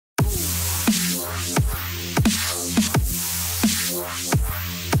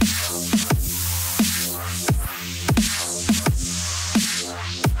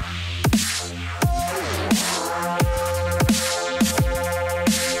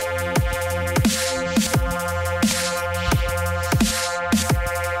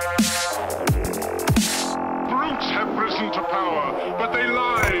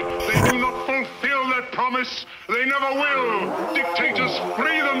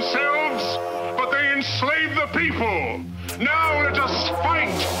themselves, but they enslave the people. Now let us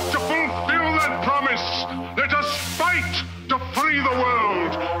fight to fulfill that promise. Let us fight to free the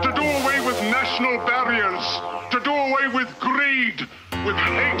world, to do away with national barriers, to do away with greed, with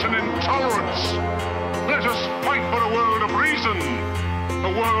hate and intolerance. Let us fight for a world of reason,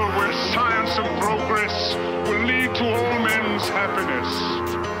 a world where science and progress will lead to all men's happiness.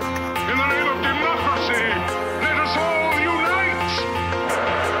 In the name of democracy, let us all unite!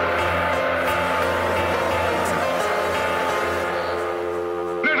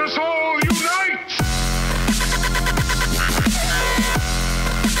 Let us all unite!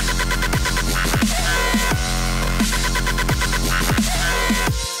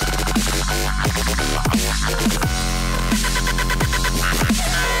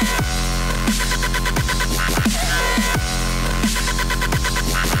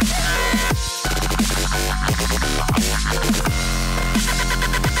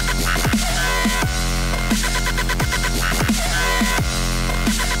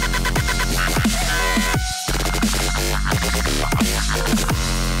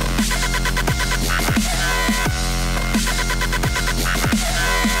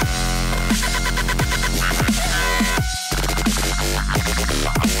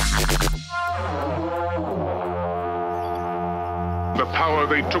 The power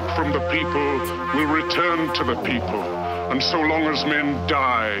they took from the people will return to the people. And so long as men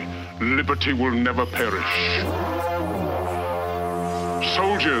die, liberty will never perish.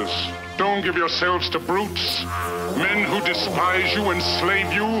 Soldiers, don't give yourselves to brutes. Men who despise you,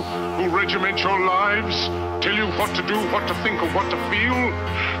 enslave you, who regiment your lives, tell you what to do, what to think, and what to feel,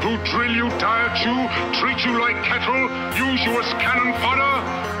 who drill you, diet you, treat you like cattle, use you as cannon fodder.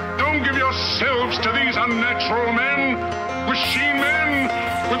 Don't give yourselves to these unnatural men, machine men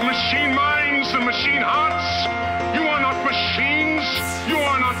with machine minds and machine hearts. You are not machines, you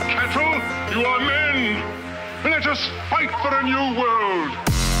are not cattle, you are men. Let us fight for a new world.